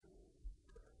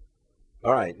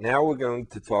All right, now we're going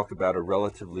to talk about a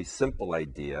relatively simple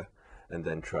idea and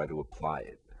then try to apply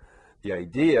it. The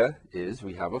idea is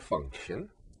we have a function,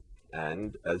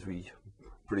 and as we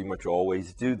pretty much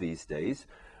always do these days,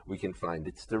 we can find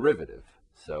its derivative.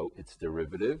 So its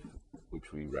derivative,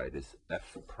 which we write as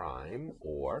f prime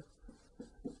or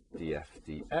df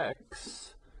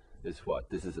dx, is what?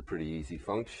 This is a pretty easy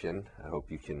function. I hope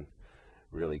you can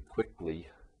really quickly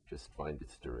just find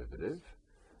its derivative.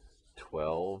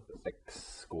 12x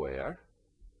squared,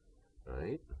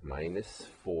 right, minus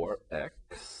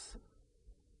 4x,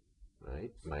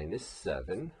 right, minus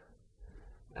 7,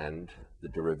 and the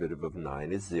derivative of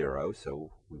 9 is 0,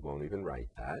 so we won't even write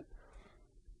that.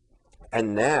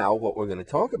 And now what we're going to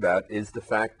talk about is the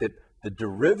fact that the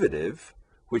derivative,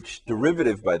 which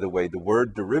derivative, by the way, the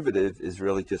word derivative is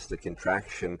really just a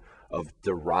contraction of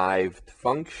derived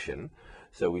function.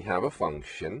 So we have a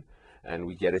function, and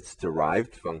we get its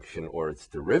derived function or its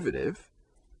derivative,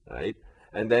 right?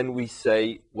 And then we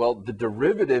say, well, the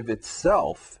derivative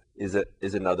itself is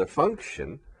another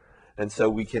function, and so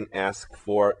we can ask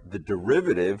for the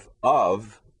derivative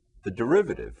of the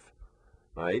derivative,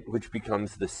 right? Which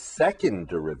becomes the second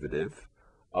derivative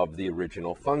of the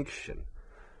original function.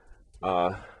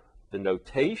 The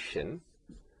notation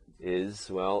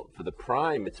is, well, for the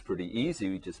prime, it's pretty easy.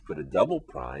 We just put a double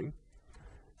prime.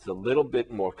 It's a little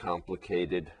bit more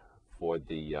complicated for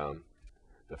the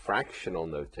fractional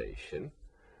notation.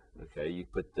 Okay, you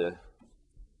put the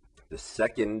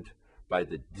second by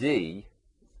the d,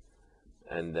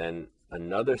 and then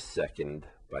another second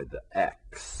by the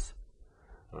x.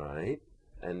 All right,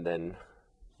 and then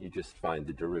you just find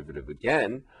the derivative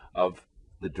again of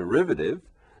the derivative,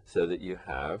 so that you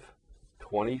have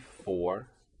 24x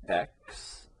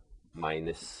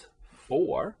minus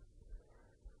 4.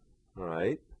 All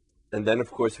right, and then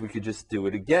of course we could just do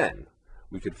it again.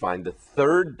 We could find the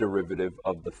third derivative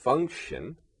of the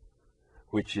function,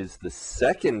 which is the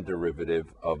second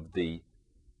derivative of the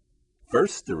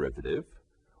first derivative,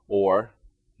 or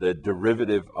the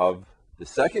derivative of the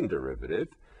second derivative.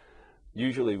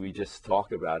 Usually we just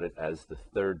talk about it as the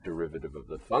third derivative of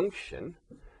the function.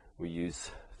 We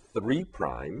use 3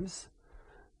 primes,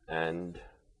 and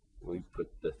we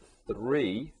put the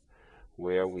 3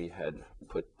 where we had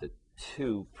put the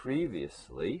 2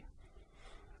 previously,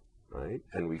 right?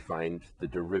 And we find the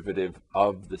derivative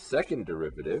of the second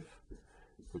derivative,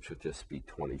 which will just be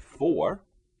 24,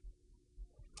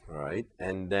 all right?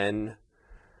 And then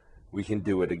we can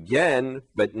do it again,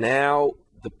 but now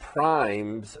the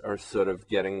primes are sort of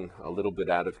getting a little bit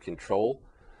out of control.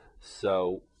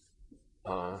 So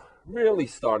really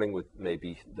starting with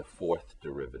maybe the fourth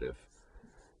derivative,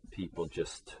 people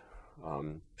just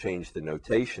change the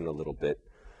notation a little bit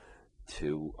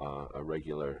to a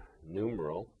regular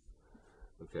numeral.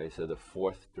 Okay, so the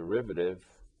fourth derivative,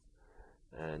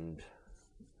 and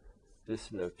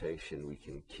this notation we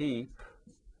can keep.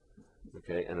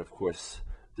 Okay, and of course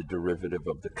the derivative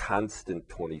of the constant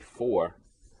 24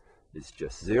 is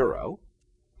just 0.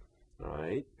 All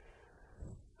right.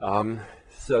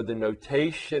 So the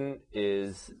notation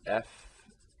is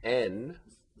fn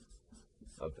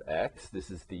of x. This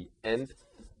is the nth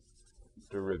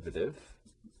derivative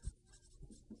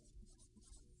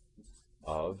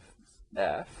of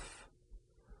f,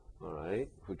 all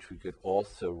right, which we could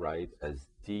also write as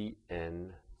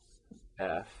dn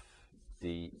f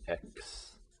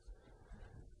dx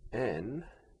n,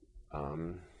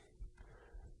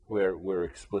 where we're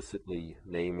explicitly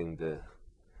naming the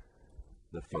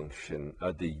function,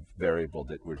 the variable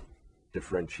that we're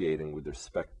differentiating with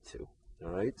respect to. All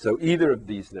right, so either of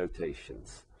these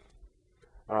notations.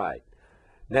 All right,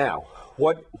 now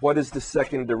what is the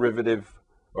second derivative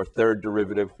or third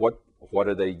derivative? What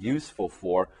are they useful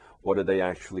for? What are they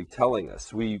actually telling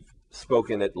us? We've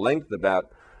spoken at length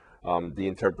about the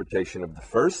interpretation of the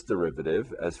first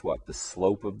derivative as what? The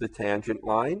slope of the tangent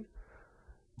line,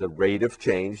 the rate of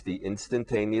change, the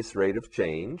instantaneous rate of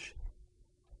change.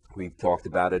 We've talked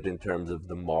about it in terms of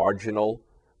the marginal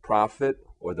profit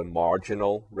or the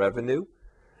marginal revenue,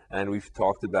 and we've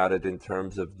talked about it in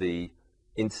terms of the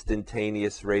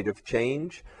instantaneous rate of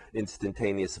change,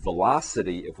 instantaneous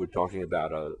velocity, if we're talking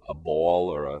about a ball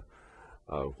or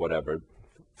a whatever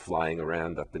flying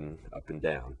around up and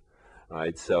down. All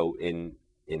right, so in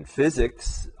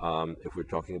physics, if we're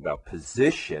talking about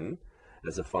position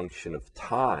as a function of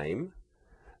time,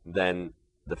 then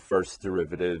the first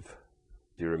derivative,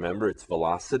 do you remember, it's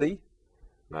velocity,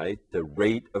 right? The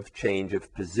rate of change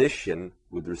of position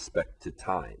with respect to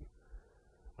time,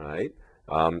 right?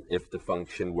 If the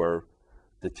function were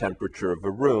the temperature of a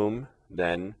room,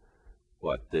 then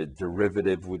what? The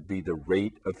derivative would be the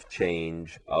rate of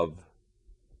change of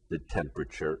the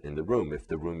temperature in the room. If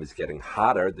the room is getting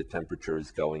hotter, the temperature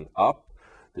is going up.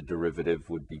 The derivative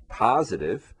would be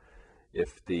positive.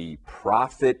 If the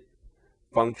profit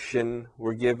function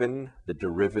were given, the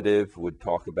derivative would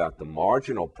talk about the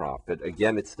marginal profit.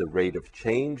 Again, it's the rate of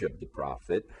change of the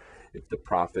profit. If the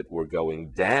profit were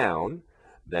going down,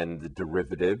 then the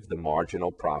derivative, the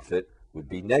marginal profit, would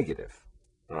be negative.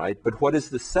 All right, but what is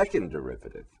the second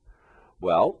derivative?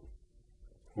 Well,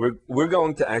 we're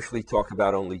going to actually talk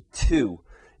about only two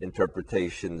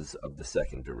interpretations of the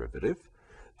second derivative.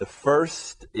 The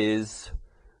first is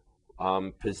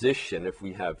position. If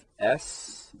we have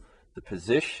S, the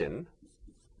position,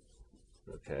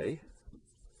 okay,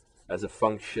 as a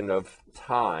function of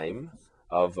time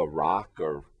of a rock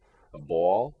or a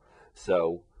ball.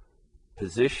 So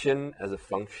position as a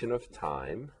function of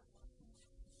time,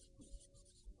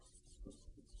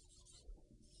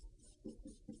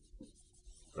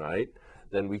 right?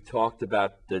 Then we talked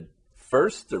about the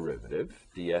first derivative,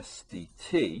 ds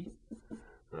dt,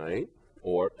 right?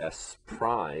 Or s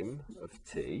prime of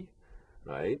t,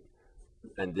 right?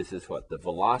 And this is what? The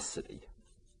velocity,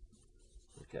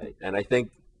 okay? And I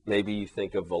think maybe you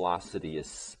think of velocity as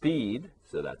speed,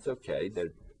 so that's okay.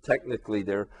 Technically,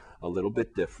 they're a little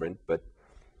bit different, but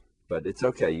it's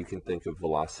okay. You can think of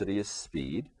velocity as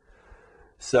speed.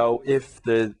 So if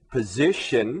the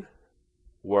position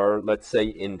were, let's say,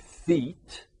 in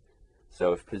feet,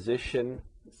 so if position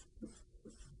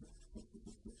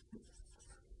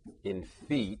in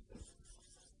feet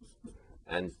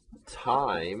and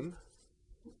time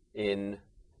in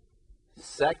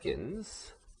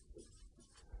seconds,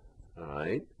 all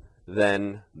right,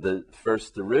 then the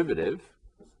first derivative,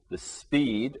 the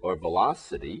speed or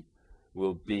velocity,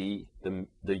 will be,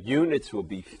 the units will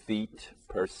be feet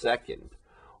per second,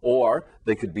 or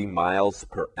they could be miles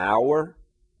per hour,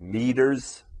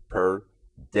 meters per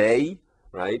day,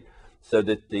 right? So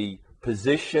that the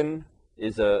position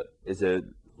is a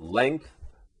length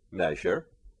measure,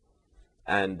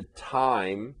 and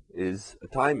time is a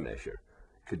time measure.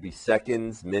 It could be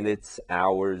seconds, minutes,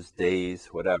 hours, days,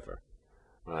 whatever,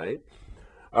 right?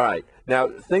 All right, now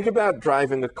think about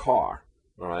driving a car,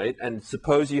 all right? And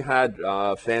suppose you had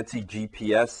fancy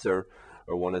GPS or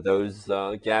one of those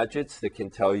gadgets that can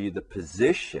tell you the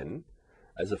position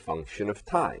as a function of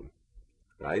time,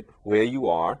 right? Where you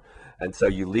are. And so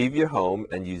you leave your home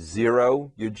and you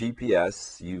zero your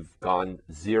GPS. You've gone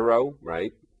 0,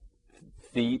 right?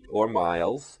 Feet or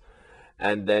miles.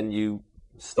 And then you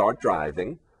start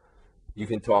driving. You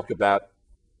can talk about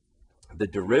the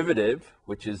derivative,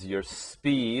 which is your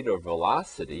speed or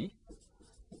velocity,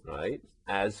 right?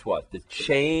 As what? The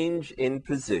change in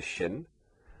position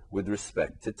with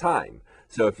respect to time.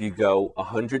 So if you go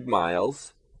 100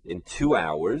 miles in 2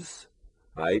 hours,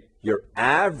 right, your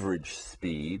average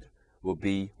speed will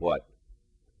be what?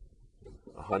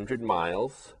 100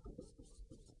 miles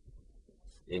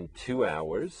in 2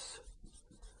 hours.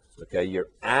 Okay, your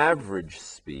average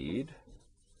speed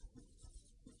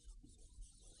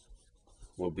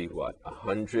will be what?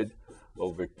 100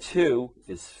 over 2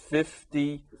 is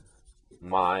 50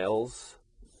 miles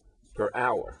per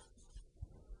hour.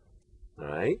 All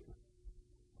right?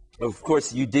 Of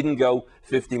course, you didn't go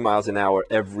 50 miles an hour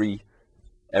every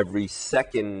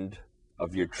second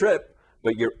of your trip,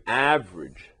 but your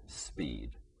average speed,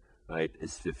 right,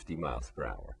 is 50 miles per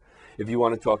hour. If you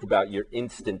want to talk about your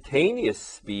instantaneous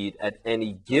speed at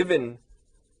any given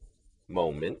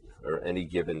moment or any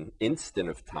given instant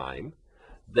of time,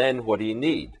 then what do you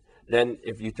need? Then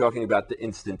if you're talking about the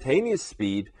instantaneous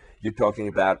speed, you're talking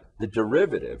about the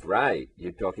derivative, right?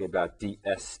 You're talking about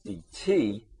ds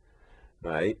dt,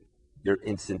 right? Your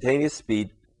instantaneous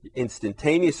speed,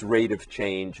 instantaneous rate of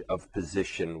change of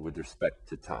position with respect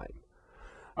to time.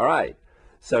 All right,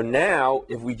 so now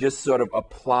if we just sort of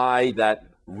apply that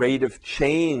rate of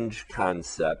change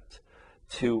concept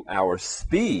to our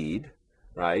speed,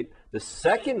 right? The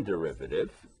second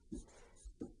derivative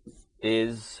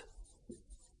is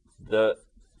the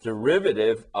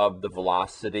derivative of the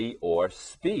velocity or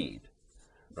speed,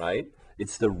 right?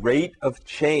 It's the rate of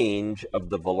change of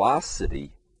the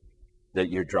velocity that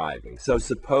you're driving. So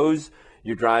suppose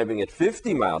you're driving at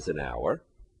 50 miles an hour,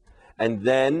 and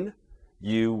then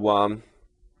you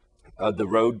the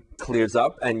road clears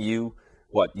up, and you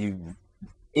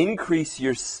increase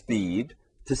your speed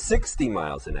to 60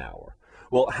 miles an hour.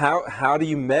 Well, how do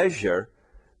you measure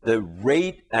the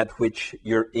rate at which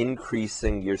you're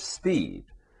increasing your speed?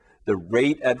 The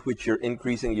rate at which you're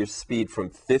increasing your speed from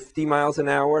 50 miles an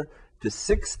hour to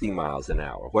 60 miles an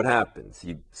hour. What happens?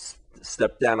 You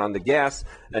step down on the gas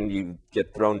and you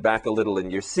get thrown back a little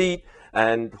in your seat,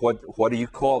 and what do you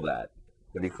call that?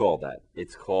 What do you call that?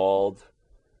 It's called,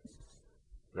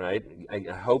 right?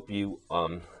 I hope you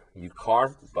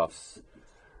car buffs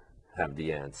have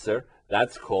the answer.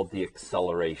 That's called the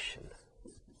acceleration.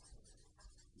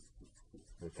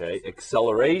 Okay,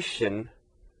 acceleration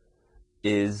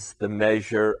is the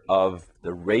measure of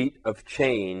the rate of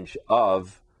change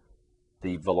of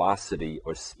the velocity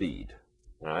or speed,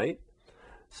 right?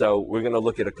 So we're going to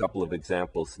look at a couple of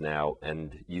examples now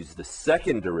and use the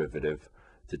second derivative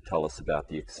to tell us about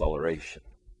the acceleration.